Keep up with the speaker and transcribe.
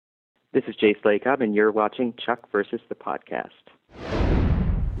This is Jace Lacob, and you're watching Chuck versus the Podcast.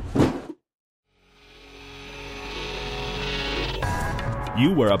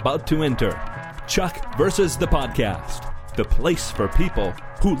 You are about to enter Chuck versus the Podcast, the place for people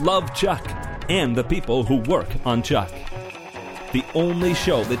who love Chuck and the people who work on Chuck. The only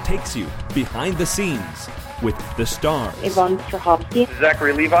show that takes you behind the scenes with the stars. Yvonne Strahovski.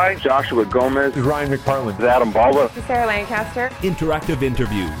 Zachary Levi. Joshua Gomez. Ryan McParland. Adam Balba. Sarah Lancaster. Interactive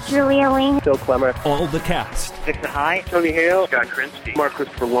interviews. Julia Ling. Phil Clemmer. All the cast. Dixon High. Tony Hale. Scott Krinsky. Mark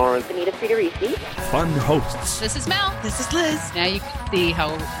Christopher Lawrence. Anita Friederici. Fun hosts. This is Mel. This is Liz. Now you can see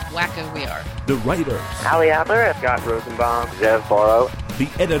how wacko we are. The writers. Ali Adler. Scott Rosenbaum. Zev Barrow. The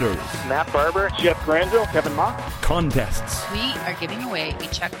editors. Matt Barber. Jeff Granville. Kevin Mock. Contests. We are giving away a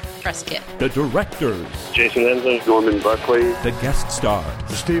Chuck press kit. The directors. Jason Enslin. Norman Buckley. The guest stars.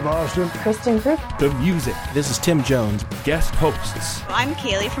 Steve Austin. Kristen Cook. The music. This is Tim Jones. Guest hosts. I'm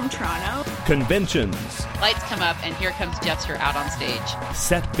Kaylee from Toronto. Conventions. Lights come up, and here comes Jeffster out on stage.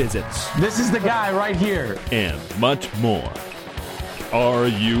 Set visits. This is the guy right here. And much more. Are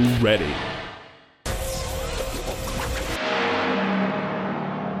you ready?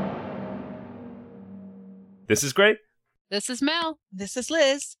 This is great. This is Mel. This is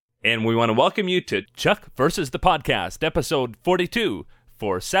Liz. And we want to welcome you to Chuck versus the Podcast, episode 42,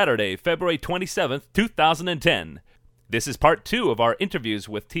 for Saturday, February 27th, 2010. This is part 2 of our interviews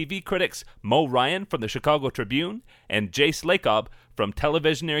with TV critics Mo Ryan from the Chicago Tribune and Jace Lacob from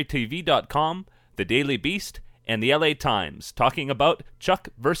TelevisionaryTV.com, The Daily Beast, and the LA Times, talking about Chuck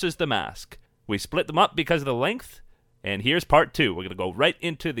versus the Mask. We split them up because of the length, and here's part 2. We're going to go right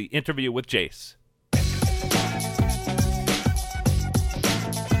into the interview with Jace.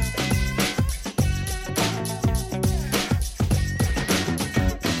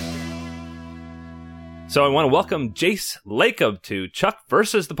 So I want to welcome Jace Lacob to Chuck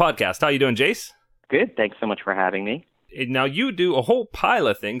versus the Podcast. How you doing, Jace? Good. Thanks so much for having me. Now, you do a whole pile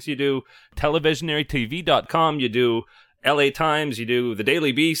of things. You do TelevisionaryTV.com, you do LA Times, you do The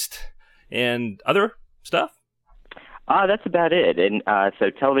Daily Beast, and other stuff? That's about it. And so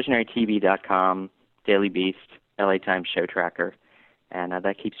TelevisionaryTV.com, Daily Beast, LA Times Show Tracker, and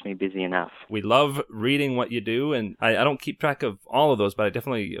that keeps me busy enough. We love reading what you do, and I don't keep track of all of those, but I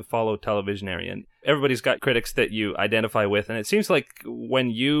definitely follow Televisionary. And everybody's got critics that you identify with, and it seems like when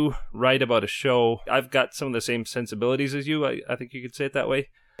you write about a show, I've got some of the same sensibilities as you. I think you could say it that way.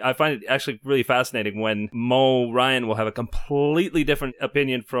 I find it actually really fascinating when Mo Ryan will have a completely different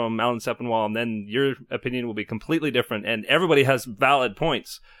opinion from Alan Sepinwall, and then your opinion will be completely different, and everybody has valid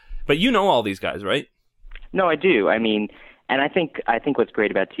points. But you know all these guys, right? No, I do. I mean, and I think what's great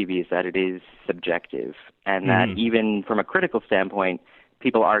about TV is that it is subjective, and that even from a critical standpoint,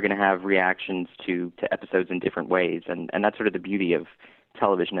 people are going to have reactions to episodes in different ways, and that's sort of the beauty of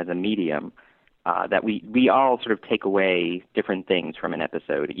television as a medium, that we all sort of take away different things from an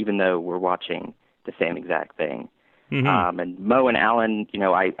episode, even though we're watching the same exact thing. And Mo and Alan,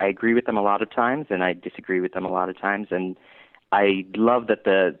 I agree with them a lot of times, and I disagree with them a lot of times, and I love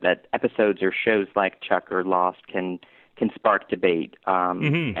that episodes or shows like Chuck or Lost can spark debate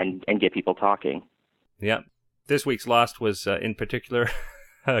and get people talking. Yeah. This week's Lost was, in particular,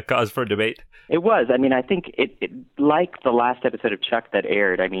 a cause for debate. It was. I mean, I think it like the last episode of Chuck that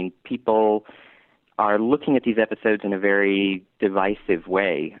aired, I mean, people are looking at these episodes in a very divisive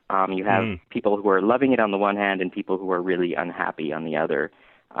way. You have people who are loving it on the one hand and people who are really unhappy on the other.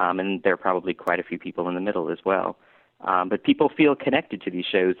 And there are probably quite a few people in the middle as well. But people feel connected to these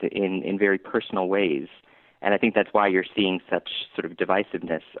shows in very personal ways. And I think that's why you're seeing such sort of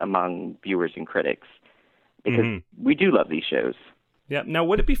divisiveness among viewers and critics, because we do love these shows. Yeah. Now,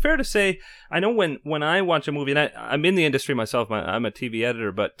 would it be fair to say, I know when I watch a movie, and I'm in the industry myself, I'm a TV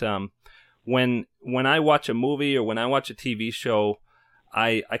editor, but when I watch a movie or when I watch a TV show,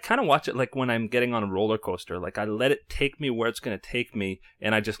 I kind of watch it like when I'm getting on a roller coaster. Like, I let it take me where it's going to take me,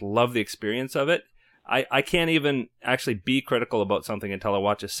 and I just love the experience of it. I can't even actually be critical about something until I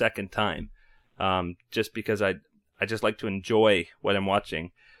watch a second time. Just because I just like to enjoy what I'm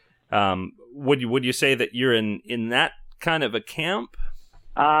watching. Would you say that you're in that kind of a camp?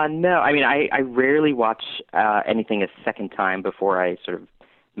 No, I mean, I rarely watch anything a second time before I sort of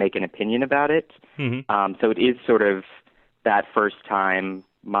make an opinion about it. So it is sort of that first time,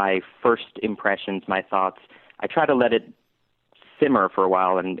 my first impressions, my thoughts. I try to let it simmer for a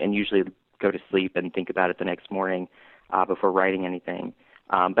while and usually go to sleep and think about it the next morning before writing anything.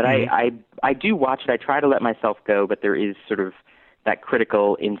 But I do watch it. I try to let myself go, but there is sort of that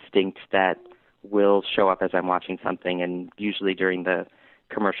critical instinct that will show up as I'm watching something, and usually during the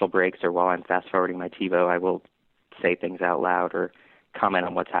commercial breaks or while I'm fast-forwarding my TiVo, I will say things out loud or comment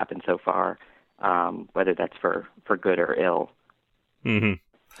on what's happened so far, whether that's for good or ill. Mm-hmm.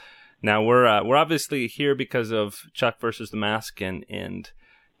 Now we're obviously here because of Chuck versus the Mask, and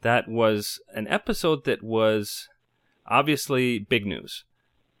that was an episode that was obviously big news,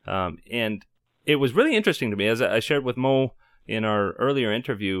 and it was really interesting to me. As I shared with Mo in our earlier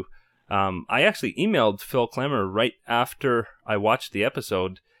interview, I actually emailed Phil Klemmer right after I watched the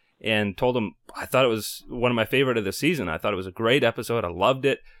episode and told him I thought it was one of my favorite of the season. I thought it was a great episode. I loved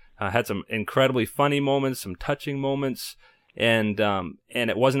it. Had some incredibly funny moments, some touching moments. And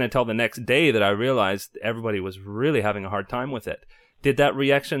it wasn't until the next day that I realized everybody was really having a hard time with it. Did that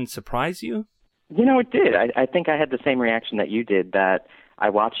reaction surprise you? It did. I think I had the same reaction that you did, that I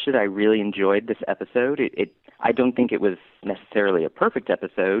watched it. I really enjoyed this episode. I don't think it was necessarily a perfect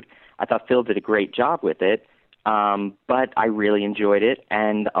episode. I thought Phil did a great job with it, but I really enjoyed it.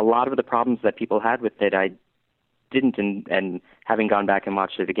 And a lot of the problems that people had with it, I didn't, and having gone back and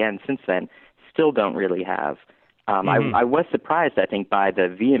watched it again since then, still don't really have. I was surprised, I think, by the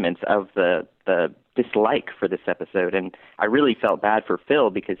vehemence of the dislike for this episode, and I really felt bad for Phil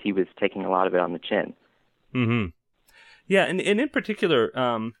because he was taking a lot of it on the chin. Mm-hmm. Yeah, and in particular,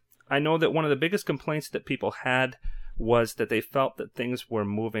 I know that one of the biggest complaints that people had was that they felt that things were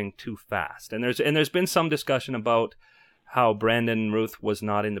moving too fast, and there's been some discussion about how Brandon Routh was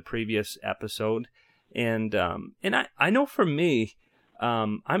not in the previous episode, and I know for me,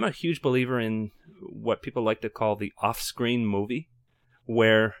 I'm a huge believer in what people like to call the off-screen movie,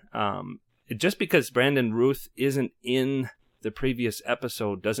 where just because Brandon Routh isn't in the previous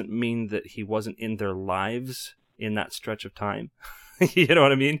episode doesn't mean that he wasn't in their lives in that stretch of time. You know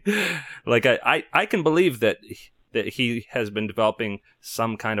what I mean? Like I can believe that he has been developing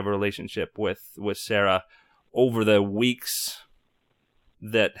some kind of a relationship with Sarah over the weeks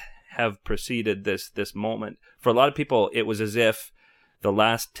that have preceded this moment. For a lot of people, it was as if the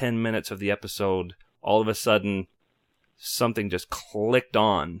last 10 minutes of the episode, all of a sudden, something just clicked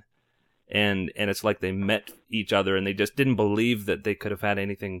on, and it's like they met each other, and they just didn't believe that they could have had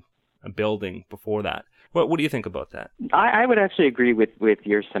anything building before that. What do you think about that? I would actually agree with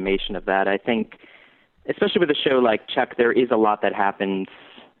your summation of that. I think, especially with a show like Chuck, there is a lot that happens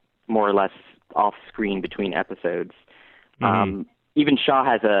more or less off-screen between episodes. Mm-hmm. Even Shaw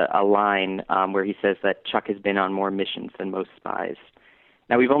has a line where he says that Chuck has been on more missions than most spies.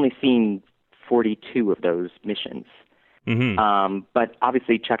 Now, we've only seen 42 of those missions. Mm-hmm. But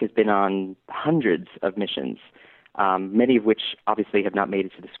obviously Chuck has been on hundreds of missions, many of which obviously have not made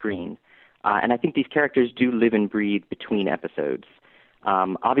it to the screen. And I think these characters do live and breathe between episodes.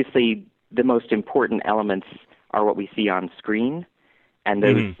 Obviously, the most important elements are what we see on screen, and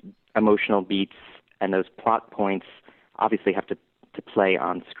those emotional beats and those plot points obviously have to play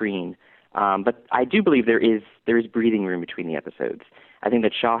on screen. But I do believe there is breathing room between the episodes. I think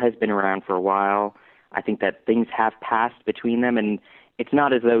that Shaw has been around for a while. I think that things have passed between them, and it's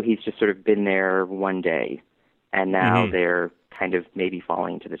not as though he's just sort of been there one day, and now they're kind of maybe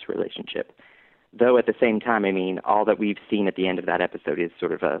falling into this relationship. Though at the same time, I mean, all that we've seen at the end of that episode is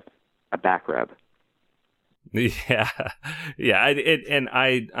sort of a back rub. Yeah.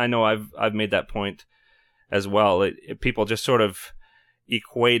 I know I've made that point as well. People just sort of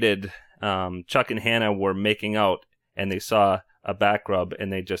equated Chuck and Hannah were making out, and they saw a back rub,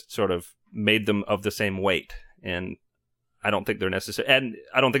 and they just sort of made them of the same weight. And I don't think they're necessary, and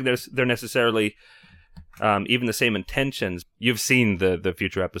I don't think they're necessarily even the same intentions. You've seen the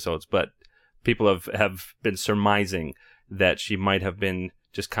future episodes, but people have been surmising that she might have been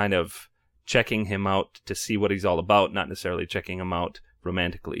just kind of checking him out to see what he's all about, not necessarily checking him out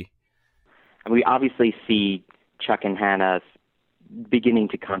romantically. And we obviously see Chuck and Hannah beginning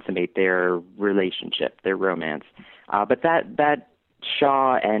to consummate their relationship, their romance. But that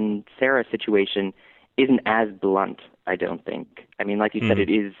Shaw and Sarah situation isn't as blunt, I don't think. I mean, like you said, it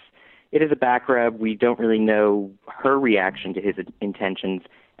is a back rub. We don't really know her reaction to his intentions.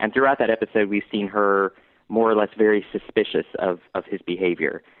 And throughout that episode, we've seen her more or less very suspicious of his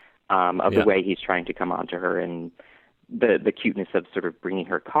behavior, the way he's trying to come on to her, and the cuteness of sort of bringing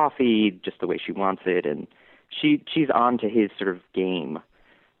her coffee just the way she wants it. And she's on to his sort of game.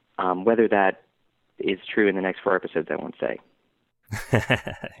 Whether that is true in the next 4 episodes, I won't say.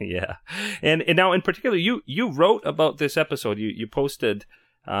 Yeah. And now in particular, you wrote about this episode. You posted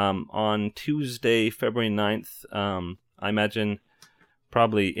on Tuesday, February 9th, I imagine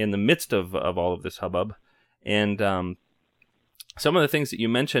probably in the midst of all of this hubbub. And some of the things that you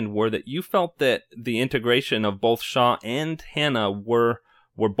mentioned were that you felt that the integration of both Shaw and Hannah were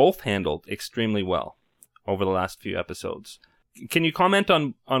both handled extremely well over the last few episodes. Can you comment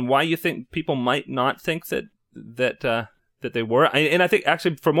on why you think people might not think that that they were. And I think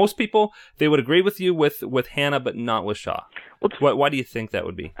actually for most people, they would agree with you with Hannah, but not with Shaw. Why do you think that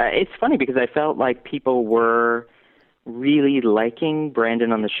would be? It's funny because I felt like people were really liking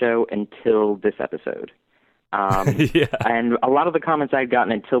Brandon on the show until this episode. Yeah. And a lot of the comments I'd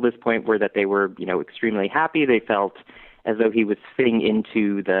gotten until this point were that they were, extremely happy. They felt as though he was fitting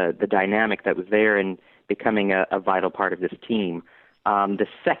into the dynamic that was there and becoming a vital part of this team. The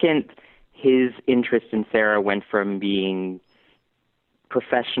second his interest in Sarah went from being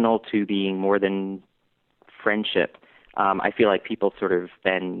professional to being more than friendship, I feel like people sort of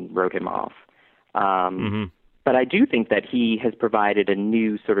then wrote him off. But I do think that he has provided a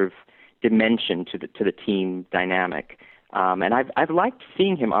new sort of dimension to the team dynamic. And I've liked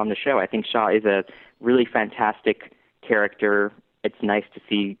seeing him on the show. I think Shaw is a really fantastic character. It's nice to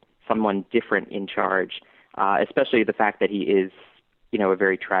see someone different in charge, especially the fact that he is, a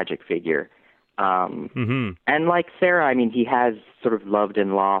very tragic figure. And like Sarah, I mean, he has sort of loved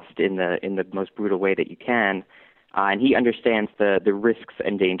and lost in the most brutal way that you can, and he understands the risks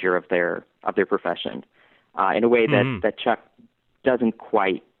and danger of their profession in a way that Chuck doesn't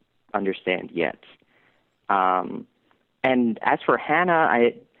quite understand yet. And as for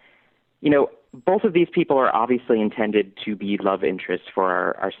Hannah, both of these people are obviously intended to be love interests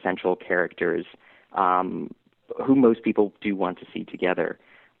for our central characters, who most people do want to see together.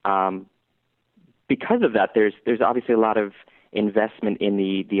 Because of that, there's obviously a lot of investment in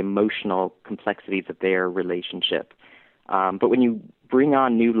the emotional complexities of their relationship. But when you bring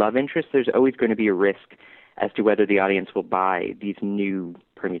on new love interests, there's always going to be a risk as to whether the audience will buy these new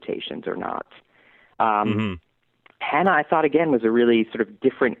permutations or not. Hannah, I thought, again, was a really sort of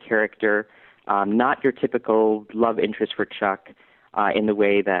different character, not your typical love interest for Chuck in the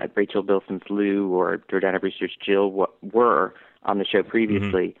way that Rachel Bilson's Lou or Jordana Brewster's Jill were on the show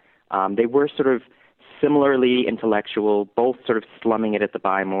previously. They were sort of similarly intellectual, both sort of slumming it at the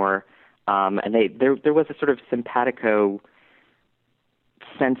Buy More, and there was a sort of simpatico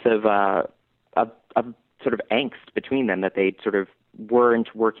sense of sort of angst between them that they sort of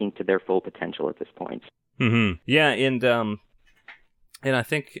weren't working to their full potential at this point. Yeah, and I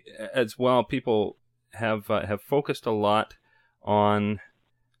think as well, people have focused a lot on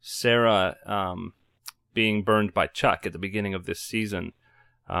Sarah being burned by Chuck at the beginning of this season.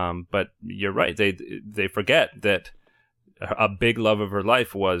 But you're right; they forget that a big love of her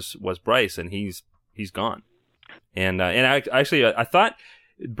life was Bryce, and he's gone. And I thought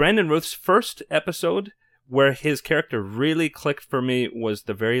Brandon Routh's first episode, where his character really clicked for me, was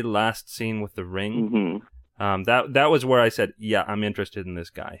the very last scene with the ring. That was where I said, yeah, I'm interested in this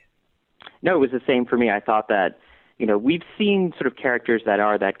guy. No, it was the same for me. I thought that, we've seen sort of characters that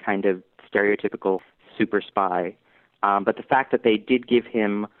are that kind of stereotypical super spy, but the fact that they did give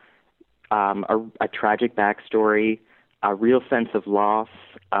him a tragic backstory, a real sense of loss,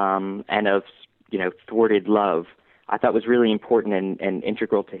 and of, thwarted love, I thought was really important and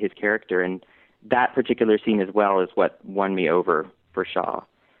integral to his character. And that particular scene as well is what won me over for Shaw.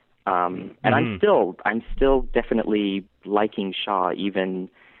 And I'm still definitely liking Shaw, even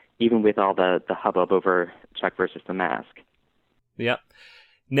with all the hubbub over Chuck versus the Mask. Yeah.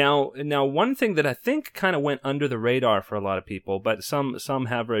 Now, one thing that I think kind of went under the radar for a lot of people, but some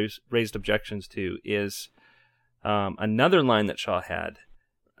have raised objections to, is another line that Shaw had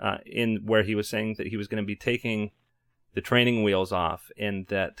in where he was saying that he was going to be taking the training wheels off, and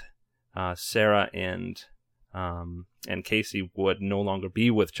that Sarah and Casey would no longer be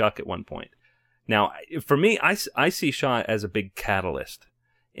with Chuck at one point. Now, for me, I see Shaw as a big catalyst,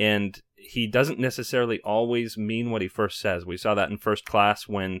 and he doesn't necessarily always mean what he first says. We saw that in First Class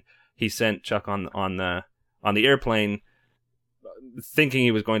when he sent Chuck on the airplane, thinking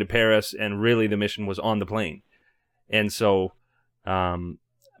he was going to Paris, and really the mission was on the plane. And so,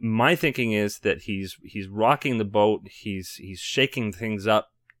 my thinking is that he's rocking the boat, he's shaking things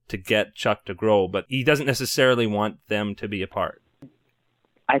up to get Chuck to grow, but he doesn't necessarily want them to be apart.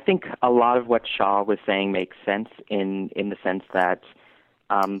 I think a lot of what Shaw was saying makes sense in the sense that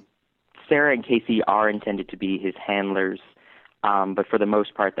Sarah and Casey are intended to be his handlers, but for the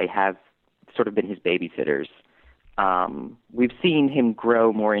most part they have sort of been his babysitters. We've seen him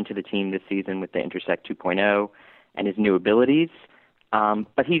grow more into the team this season with the Intersect 2.0 and his new abilities,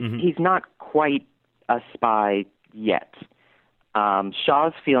 but he's not quite a spy yet.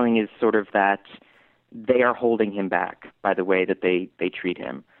 Shaw's feeling is sort of that they are holding him back by the way that they treat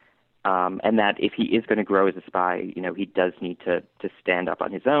him, and that if he is going to grow as a spy, he does need to stand up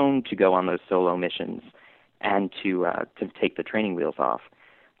on his own, to go on those solo missions, and to take the training wheels off.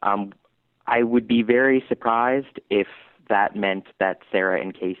 I would be very surprised if that meant that Sarah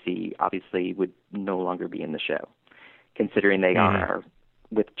and Casey obviously would no longer be in the show. considering they are,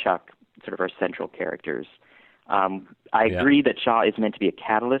 with Chuck, sort of our central characters. I agree that Shaw is meant to be a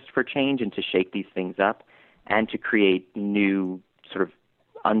catalyst for change and to shake these things up and to create new sort of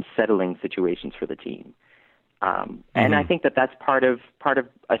unsettling situations for the team. And I think that that's part of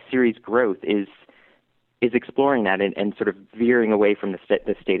a series' growth is exploring that and sort of veering away from the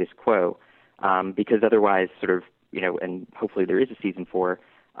status quo, because otherwise, sort of, and hopefully there is a season 4.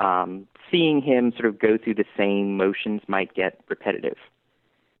 Seeing him sort of go through the same motions might get repetitive.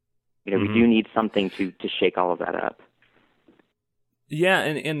 We do need something to shake all of that up. Yeah,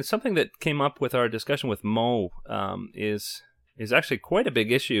 and something that came up with our discussion with Mo is actually quite a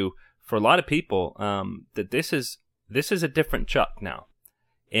big issue for a lot of people, that this is a different Chuck now.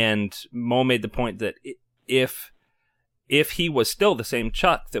 And Mo made the point that if he was still the same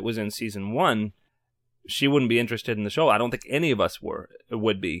Chuck that was in season 1, she wouldn't be interested in the show. I don't think any of us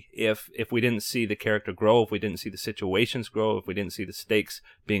would be if we didn't see the character grow, if we didn't see the situations grow, if we didn't see the stakes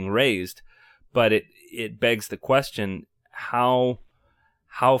being raised. But it begs the question, how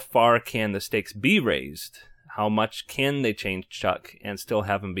far can the stakes be raised? How much can they change Chuck and still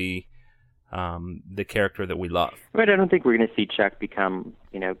have him be the character that we love? But I don't think we're going to see Chuck become,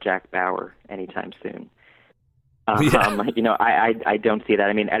 Jack Bauer anytime soon. I don't see that.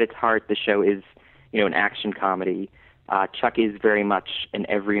 I mean, at its heart, the show is, an action comedy. Chuck is very much an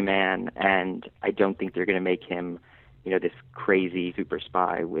everyman, and I don't think they're going to make him, this crazy super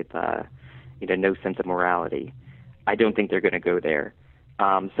spy with, no sense of morality. I don't think they're going to go there.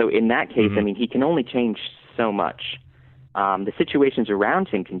 So in that case, I mean, he can only change so much. The situations around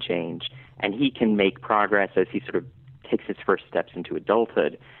him can change, and he can make progress as he sort of takes his first steps into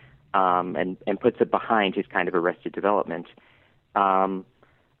adulthood, and puts it behind his kind of arrested development.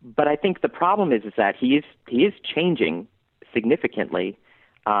 But I think the problem is that he is changing significantly,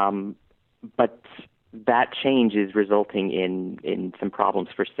 but that change is resulting in some problems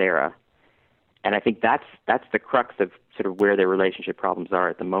for Sarah. And I think that's the crux of sort of where their relationship problems are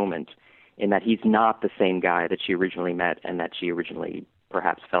at the moment, in that he's not the same guy that she originally met and that she originally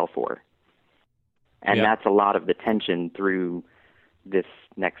perhaps fell for. And that's a lot of the tension through this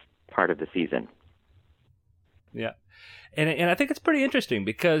next part of the season. Yeah. And I think it's pretty interesting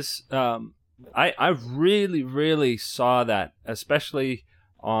because I really, really saw that, especially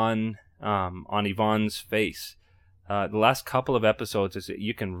on Yvonne's face. The last couple of episodes is that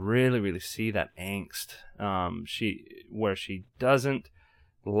you can really, really see that angst. Where she doesn't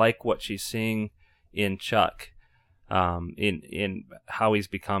like what she's seeing in Chuck, in how he's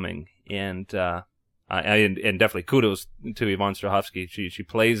becoming, and definitely kudos to Yvonne Strahovski. She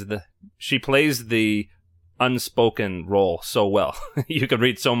plays the unspoken role so well. You can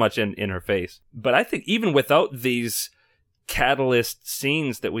read so much in her face. But I think even without these catalyst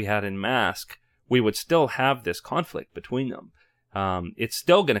scenes that we had in Mask, we would still have this conflict between them. It's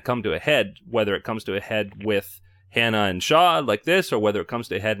still going to come to a head, whether it comes to a head with Hannah and Shaw like this, or whether it comes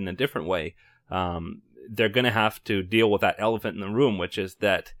to a head in a different way. They're going to have to deal with that elephant in the room, which is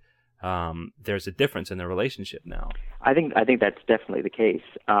that there's a difference in their relationship now. I think that's definitely the case.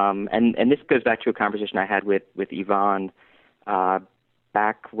 And this goes back to a conversation I had with Yvonne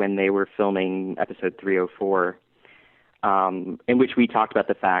back when they were filming episode 304, in which we talked about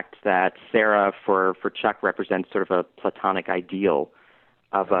the fact that Sarah for Chuck represents sort of a platonic ideal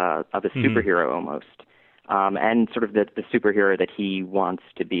of a superhero almost, and sort of the superhero that he wants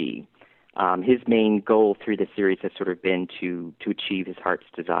to be. His main goal through the series has sort of been to achieve his heart's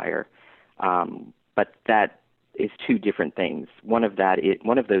desire, but that is two different things. One of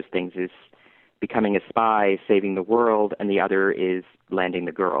those things is becoming a spy, saving the world, and the other is landing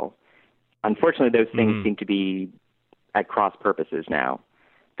the girl. Unfortunately, those things seem to be at cross purposes now.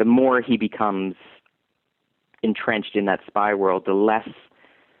 The more he becomes entrenched in that spy world, the less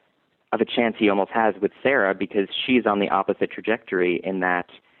of a chance he almost has with Sarah, because she's on the opposite trajectory in that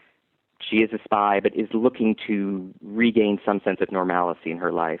she is a spy but is looking to regain some sense of normalcy in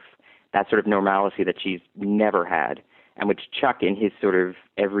her life, that sort of normalcy that she's never had, and which Chuck in his sort of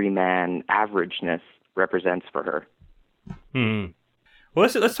everyman averageness represents for her. Well,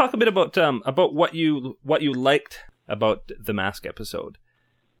 let's talk a bit about what you liked about the Mask episode.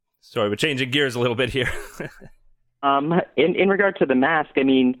 Sorry, we're changing gears a little bit here. In regard to the Mask, I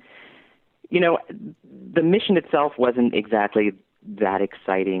mean, the mission itself wasn't exactly that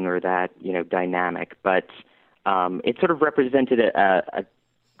exciting or that, dynamic, but it sort of represented a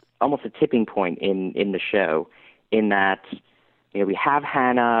almost a tipping point in the show, in that, we have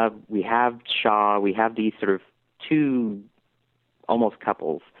Hannah, we have Shaw, we have these sort of two almost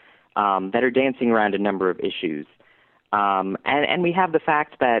couples that are dancing around a number of issues. And we have the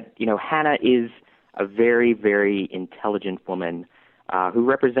fact that, Hannah is a very, very intelligent woman who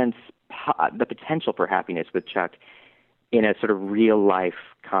represents the potential for happiness with Chuck in a sort of real-life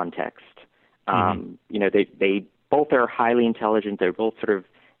context. You know, they both are highly intelligent. They're both sort of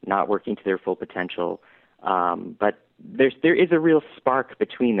not working to their full potential. But there is a real spark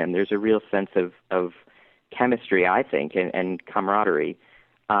between them. There's a real sense of chemistry, I think, and camaraderie.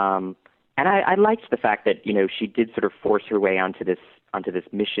 And I liked the fact that, you know, she did sort of force her way onto this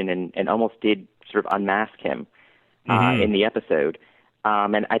mission and almost did sort of unmask him in the episode.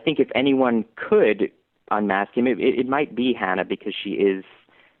 And I think if anyone could unmask him, it might be Hannah, because she is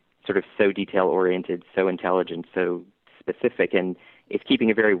sort of so detail-oriented, so intelligent, so specific, and is keeping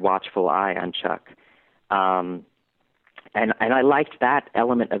a very watchful eye on Chuck. And I liked that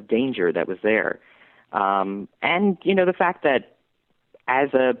element of danger that was there. And, you know, the fact that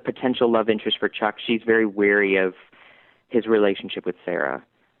as a potential love interest for Chuck, she's very wary of his relationship with Sarah,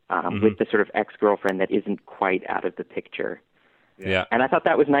 with the sort of ex-girlfriend that isn't quite out of the picture. Yeah. And I thought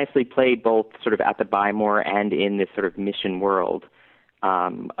that was nicely played both sort of at the Buy More and in this sort of mission world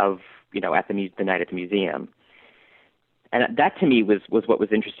of, you know, at the night at the museum. And that to me was what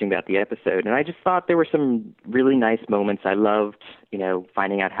was interesting about the episode. And I just thought there were some really nice moments. I loved, you know,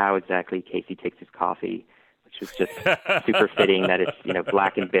 finding out how exactly Casey takes his coffee, which was just super fitting that it's, you know,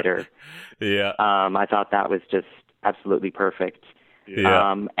 black and bitter. Yeah. I thought that was just absolutely perfect.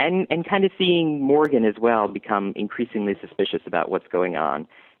 Yeah. And kind of seeing Morgan as well become increasingly suspicious about what's going on.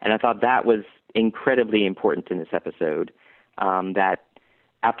 And I thought that was incredibly important in this episode, that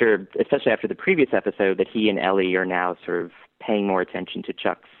especially after the previous episode, that he and Ellie are now sort of paying more attention to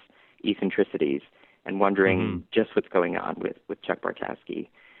Chuck's eccentricities and wondering just what's going on with Chuck Bartowski.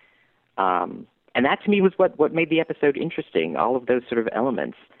 And that to me was what made the episode interesting, all of those sort of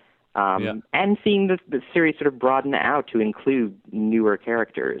elements. And seeing the series sort of broaden out to include newer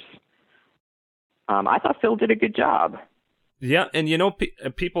characters. I thought Phil did a good job. Yeah, and you know,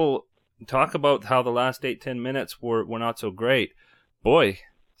 people talk about how the last 8-10 minutes were not so great. Boy,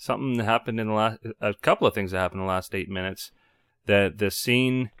 something happened a couple of things that happened in the last 8 minutes. The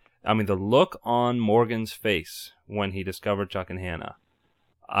scene, I mean, the look on Morgan's face when he discovered Chuck and Hannah.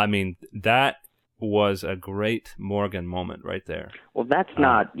 I mean, that was a great Morgan moment right there. Well, that's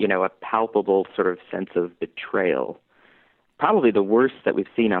not, you know, a palpable sort of sense of betrayal. Probably the worst that we've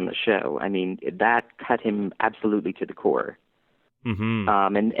seen on the show. I mean, that cut him absolutely to the core.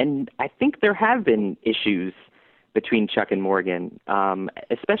 And I think there have been issues between Chuck and Morgan,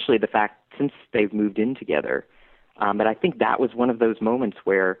 especially the fact since they've moved in together. But I think that was one of those moments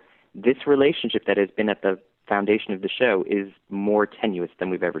where this relationship that has been at the foundation of the show is more tenuous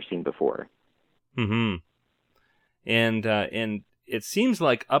than we've ever seen before. And it seems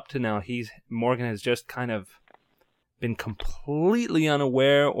like up to now Morgan has just kind of been completely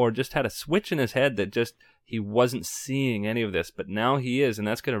unaware, or just had a switch in his head that just he wasn't seeing any of this, but now he is, and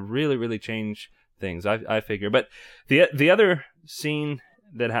that's going to really, really change things, I figure. But the other scene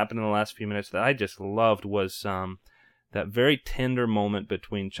that happened in the last few minutes that I just loved was that very tender moment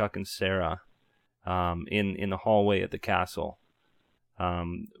between Chuck and Sarah in the hallway at the castle,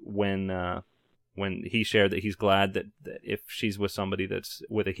 when he shared that he's glad that if she's with somebody that's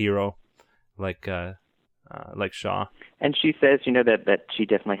with a hero like Shaw. And she says, you know, that she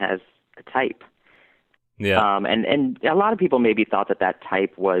definitely has a type. Yeah. And a lot of people maybe thought that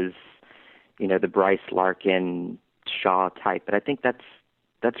type was, you know, the Bryce Larkin Shaw type, but I think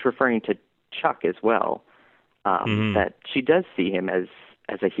that's referring to Chuck as well. That she does see him as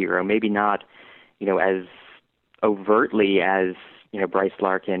a hero, maybe not, you know, as overtly as, you know, Bryce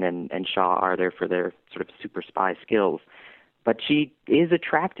Larkin and Shaw are there for their sort of super spy skills, but she is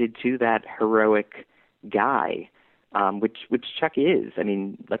attracted to that heroic guy, which Chuck is. I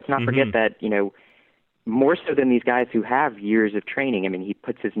mean, let's not forget that, you know, more so than these guys who have years of training. I mean, he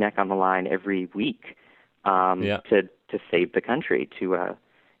puts his neck on the line every week to save the country, to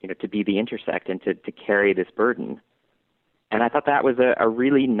you know, to be the intersect and to carry this burden. And I thought that was a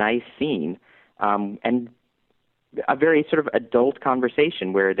really nice scene, and a very sort of adult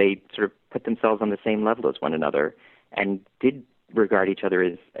conversation where they sort of put themselves on the same level as one another and did regard each other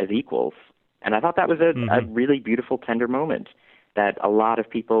as equals. And I thought that was a really beautiful, tender moment that a lot of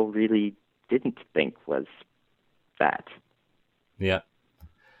people really didn't think was that. Yeah.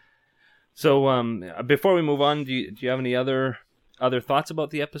 So before we move on, do you have any other thoughts about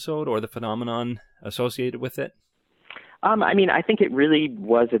the episode or the phenomenon associated with it? I mean, I think it really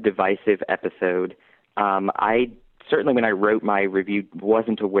was a divisive episode. I certainly, when I wrote my review,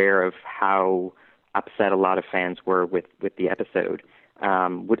 wasn't aware of how upset a lot of fans were with the episode.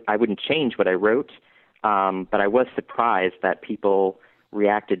 I wouldn't change what I wrote, but I was surprised that people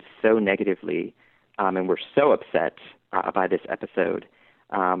reacted so negatively. and were so upset by this episode,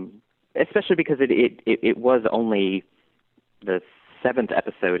 especially because it was only the 7th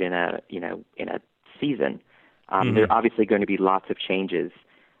episode in a season. There are obviously going to be lots of changes.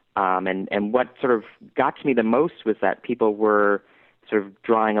 And what sort of got to me the most was that people were sort of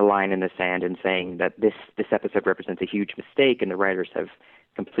drawing a line in the sand and saying that this episode represents a huge mistake and the writers have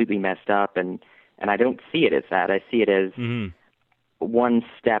completely messed up. And I don't see it as that. I see it as one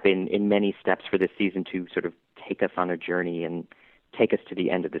step in many steps for this season to sort of take us on a journey and take us to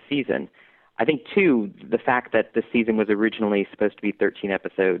the end of the season. I think, too, the fact that the season was originally supposed to be 13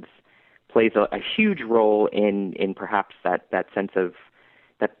 episodes plays a huge role in perhaps that sense of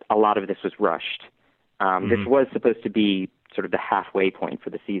that a lot of this was rushed. This was supposed to be sort of the halfway point for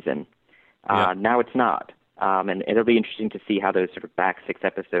the season. Now it's not. And it'll be interesting to see how those sort of back 6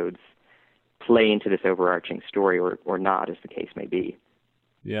 episodes play into this overarching story or not, as the case may be.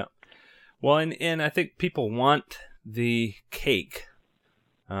 Yeah. Well, and I think people want the cake.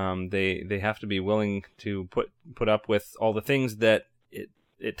 They have to be willing to put up with all the things that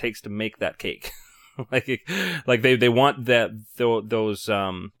it takes to make that cake. like they want those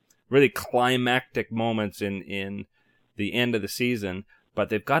really climactic moments in the end of the season, but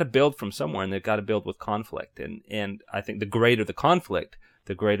they've got to build from somewhere, and they've got to build with conflict. And I think the greater the conflict,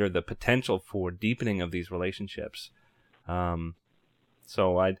 the greater the potential for deepening of these relationships.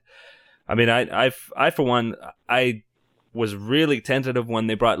 So I for one, I was really tentative when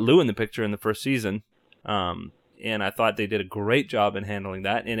they brought Lou in the picture in the first season. And I thought they did a great job in handling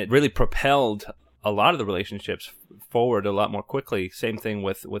that, and it really propelled a lot of the relationships forward a lot more quickly. Same thing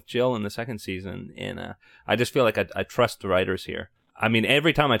with Jill in the second season, and I just feel like I trust the writers here. I mean,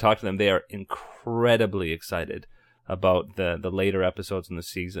 every time I talk to them, they are incredibly excited about the later episodes in the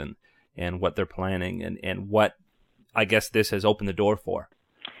season and what they're planning and what I guess this has opened the door for,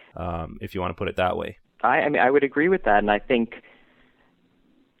 if you want to put it that way. I mean, I would agree with that, and I think,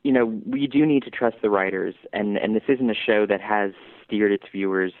 we do need to trust the writers, and this isn't a show that has steered its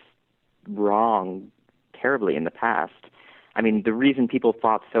viewers wrong terribly in the past. I mean, the reason people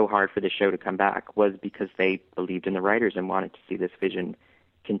fought so hard for the show to come back was because they believed in the writers and wanted to see this vision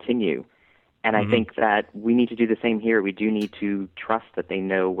continue. And I think that we need to do the same here. We do need to trust that they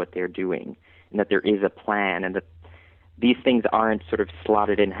know what they're doing and that there is a plan and that these things aren't sort of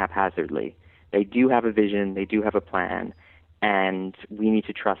slotted in haphazardly. They do have a vision, they do have a plan, and we need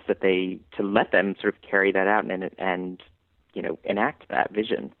to trust that to let them sort of carry that out and enact that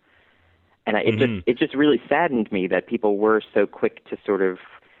vision. And it just really saddened me that people were so quick to sort of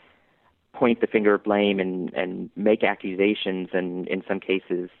point the finger of blame and make accusations, and in some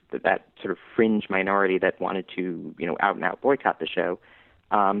cases that sort of fringe minority that wanted to, out and out boycott the show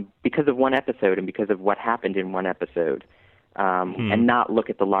because of one episode and because of what happened in one episode, and not look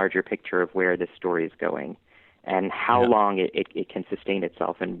at the larger picture of where this story is going and how long it can sustain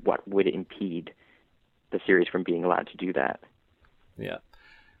itself and what would impede the series from being allowed to do that. Yeah.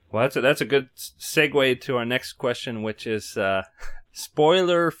 Well, that's a good segue to our next question, which is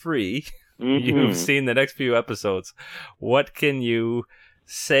spoiler-free. You've seen the next few episodes. What can you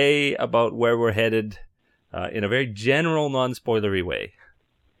say about where we're headed in a very general, non-spoilery way?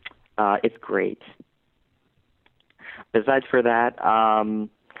 It's great. Besides for that,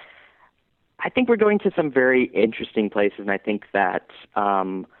 I think we're going to some very interesting places, and I think that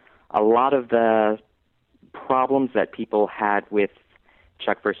a lot of the problems that people had with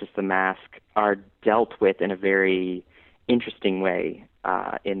Chuck versus the Mask are dealt with in a very interesting way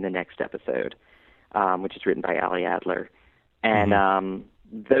in the next episode, which is written by Ali Adler. And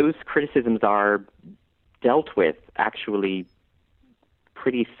those criticisms are dealt with actually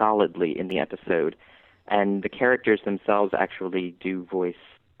pretty solidly in the episode. And the characters themselves actually do voice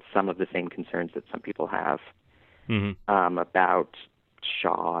some of the same concerns that some people have about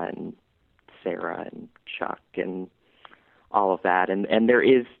Shaw and Sarah and Chuck and all of that, and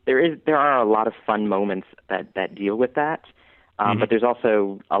there are a lot of fun moments that deal with that, but there's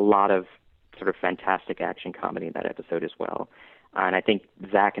also a lot of sort of fantastic action comedy in that episode as well, and I think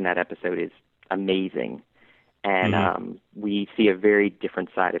Zach in that episode is amazing, and we see a very different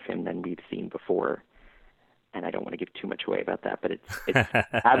side of him than we've seen before, and I don't want to give too much away about that, but it's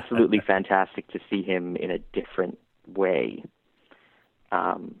absolutely fantastic to see him in a different way.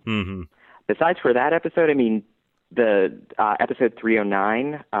 Besides for that episode, I mean, the episode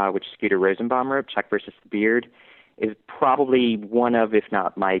 309, which Scooter Rosenbaum wrote, Chuck versus the Beard, is probably one of, if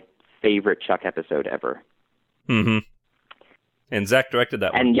not my favorite Chuck episode ever. And Zach directed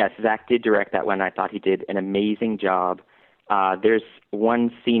that one. And yes, Zach did direct that one. I thought he did an amazing job. There's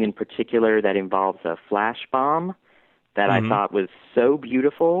one scene in particular that involves a flash bomb that I thought was so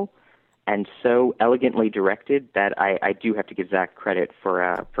beautiful and so elegantly directed that I do have to give Zach credit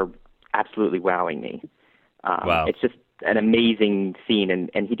for absolutely wowing me. Wow. It's just an amazing scene, and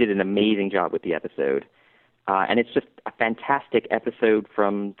he did an amazing job with the episode. And it's just a fantastic episode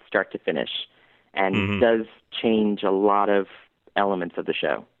from start to finish, and does change a lot of elements of the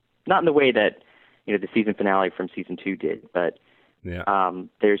show. Not in the way that the season finale from season 2 did, but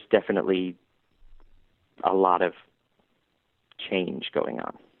there's definitely a lot of change going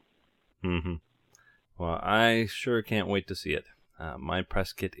on. Mm-hmm. Well, I sure can't wait to see it. My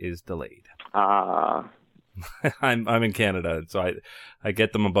press kit is delayed. I'm in Canada, so I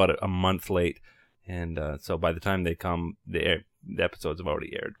get them about a month late, and so by the time they come, the episodes have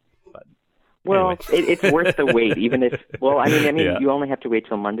already aired. But well, anyway. it's worth the wait, even if. Well, I mean, you only have to wait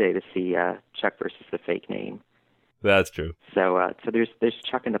till Monday to see Chuck versus the Fake Name. That's true. So there's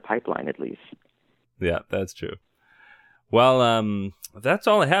Chuck in the pipeline at least. Yeah, that's true. Well, that's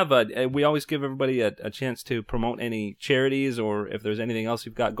all I have. We always give everybody a chance to promote any charities, or if there's anything else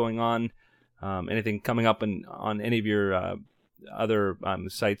you've got going on, anything coming up on any of your other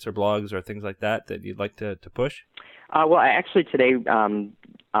sites or blogs or things like that you'd like to push. Well, actually today on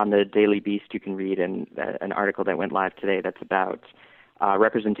the Daily Beast you can read an article that went live today that's about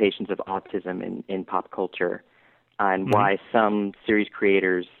representations of autism in pop culture, and why some series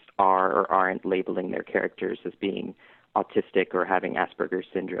creators are or aren't labeling their characters as being autistic or having Asperger's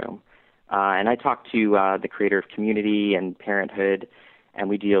syndrome. And I talked to the creator of Community and Parenthood, and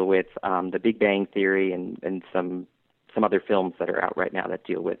we deal with The Big Bang Theory and some other films that are out right now that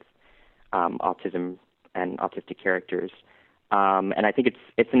deal with autism and autistic characters. And I think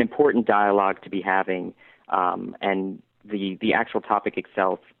it's an important dialogue to be having. And the actual topic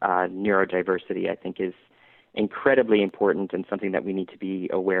itself, neurodiversity, I think is incredibly important and something that we need to be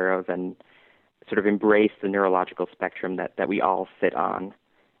aware of and sort of embrace the neurological spectrum that we all sit on.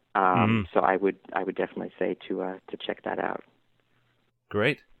 So I would definitely say to check that out.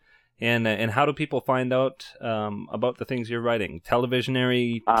 Great. And how do people find out about the things you're writing?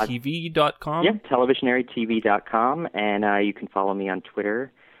 TelevisionaryTV.com? Yep, TelevisionaryTV.com, and you can follow me on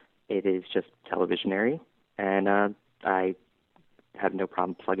Twitter. It is just Televisionary, and I have no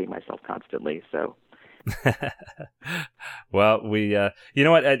problem plugging myself constantly, so... Well, we you know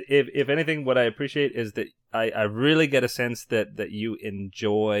what, if anything, what I appreciate is that I really get a sense that you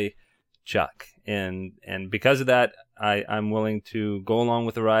enjoy Chuck, and because of that I'm willing to go along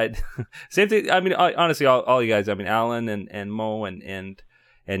with the ride. Same thing, I mean, honestly, all you guys, I mean, Alan and Mo and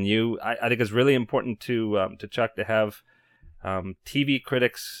you, I think it's really important to Chuck to have TV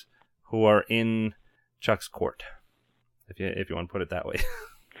critics who are in Chuck's court, if you want to put it that way.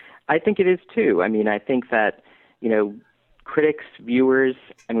 I think it is too. I mean, I think that, critics, viewers,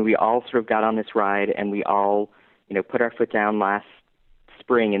 I mean, we all sort of got on this ride, and we all, put our foot down last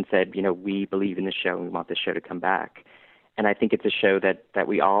spring and said, we believe in the show and we want this show to come back. And I think it's a show that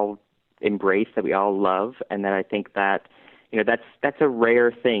we all embrace, that we all love, and that I think that, that's a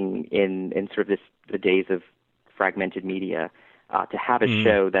rare thing in sort of the days of fragmented media, to have a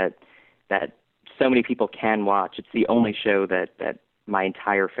show that so many people can watch. It's the only show that my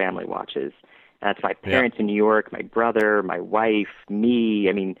entire family watches. And that's my parents in New York, my brother, my wife, me.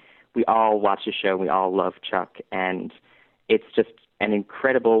 I mean, we all watch the show. We all love Chuck. And it's just an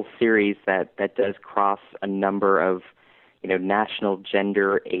incredible series that does cross a number of, national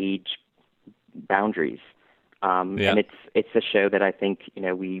gender, age boundaries. And it's a show that I think,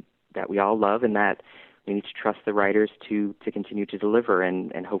 we all love, and that we need to trust the writers to continue to deliver.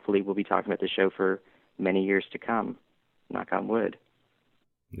 And hopefully we'll be talking about the show for many years to come. Knock on wood.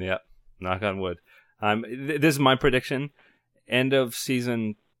 Yeah, knock on wood. This is my prediction. End of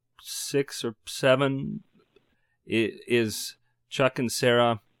season 6 or 7 is Chuck and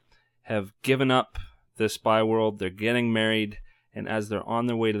Sarah have given up the spy world. They're getting married, and as they're on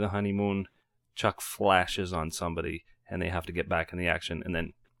their way to the honeymoon, Chuck flashes on somebody, and they have to get back in the action, and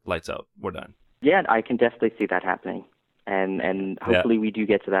then lights out. We're done. Yeah, I can definitely see that happening, and hopefully we do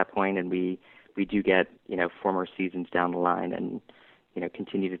get to that point, and we do get 4 more seasons down the line, and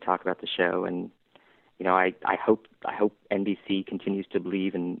continue to talk about the show. And I hope NBC continues to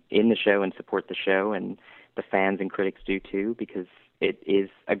believe in the show and support the show, and the fans and critics do too, because it is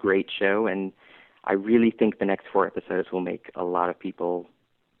a great show, and I really think the next 4 episodes will make a lot of people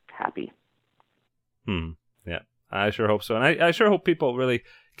happy. Yeah, I sure hope so, and I sure hope people really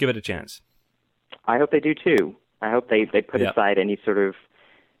give it a chance. I hope they do too. I hope they put aside any sort of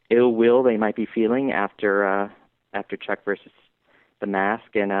ill will they might be feeling after Chuck versus the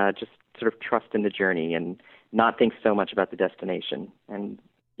Mask, and just sort of trust in the journey and not think so much about the destination. And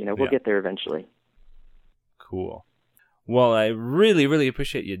we'll get there eventually. Cool. Well, I really, really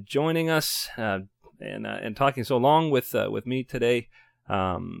appreciate you joining us and talking so long with me today.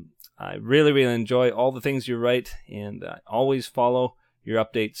 I really, really enjoy all the things you write, and I always follow your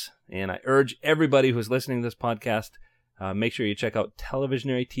updates. And I urge everybody who's listening to this podcast, make sure you check out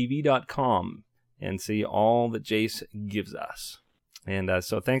televisionarytv.com and see all that Jace gives us. And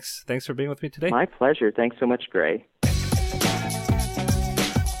so thanks for being with me today. My pleasure. Thanks so much, Gray.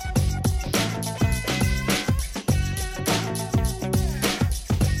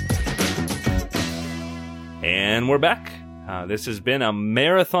 And we're back. This has been a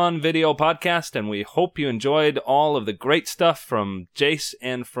marathon video podcast, and we hope you enjoyed all of the great stuff from Jace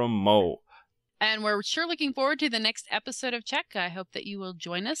and from Mo. And we're sure looking forward to the next episode of Check. I hope that you will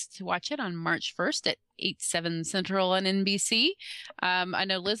join us to watch it on March 1st at 8/7 Central on NBC. I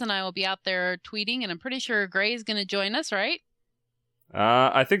know Liz and I will be out there tweeting, and I'm pretty sure Gray is going to join us, right?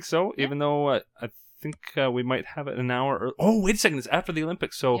 I think so, Yeah. even though I think we might have it an hour early. Oh, wait a second. It's after the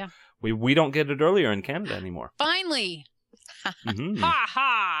Olympics, so Yeah. we don't get it earlier in Canada anymore. Finally! Mhm. Ha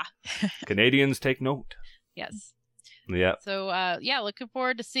ha! Canadians take note. Yes. Yeah. So, looking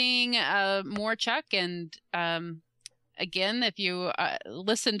forward to seeing more Chuck. And again, if you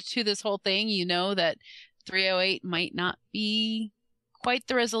listened to this whole thing, you know that 308 might not be quite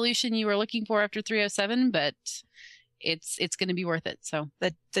the resolution you were looking for after 307, but it's going to be worth it. So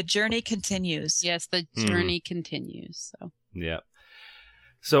The journey continues. yes, the journey continues. So Yeah.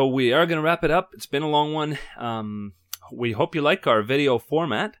 So we are going to wrap it up. It's been a long one. We hope you like our video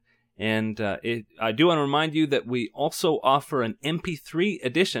format. And I do want to remind you that we also offer an MP3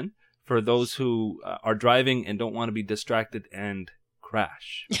 edition for those who are driving and don't want to be distracted and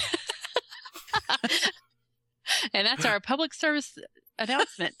crash. and that's our public service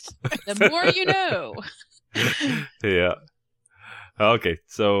announcement. The more you know. Yeah. Okay.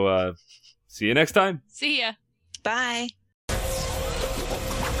 So see you next time. See ya. Bye.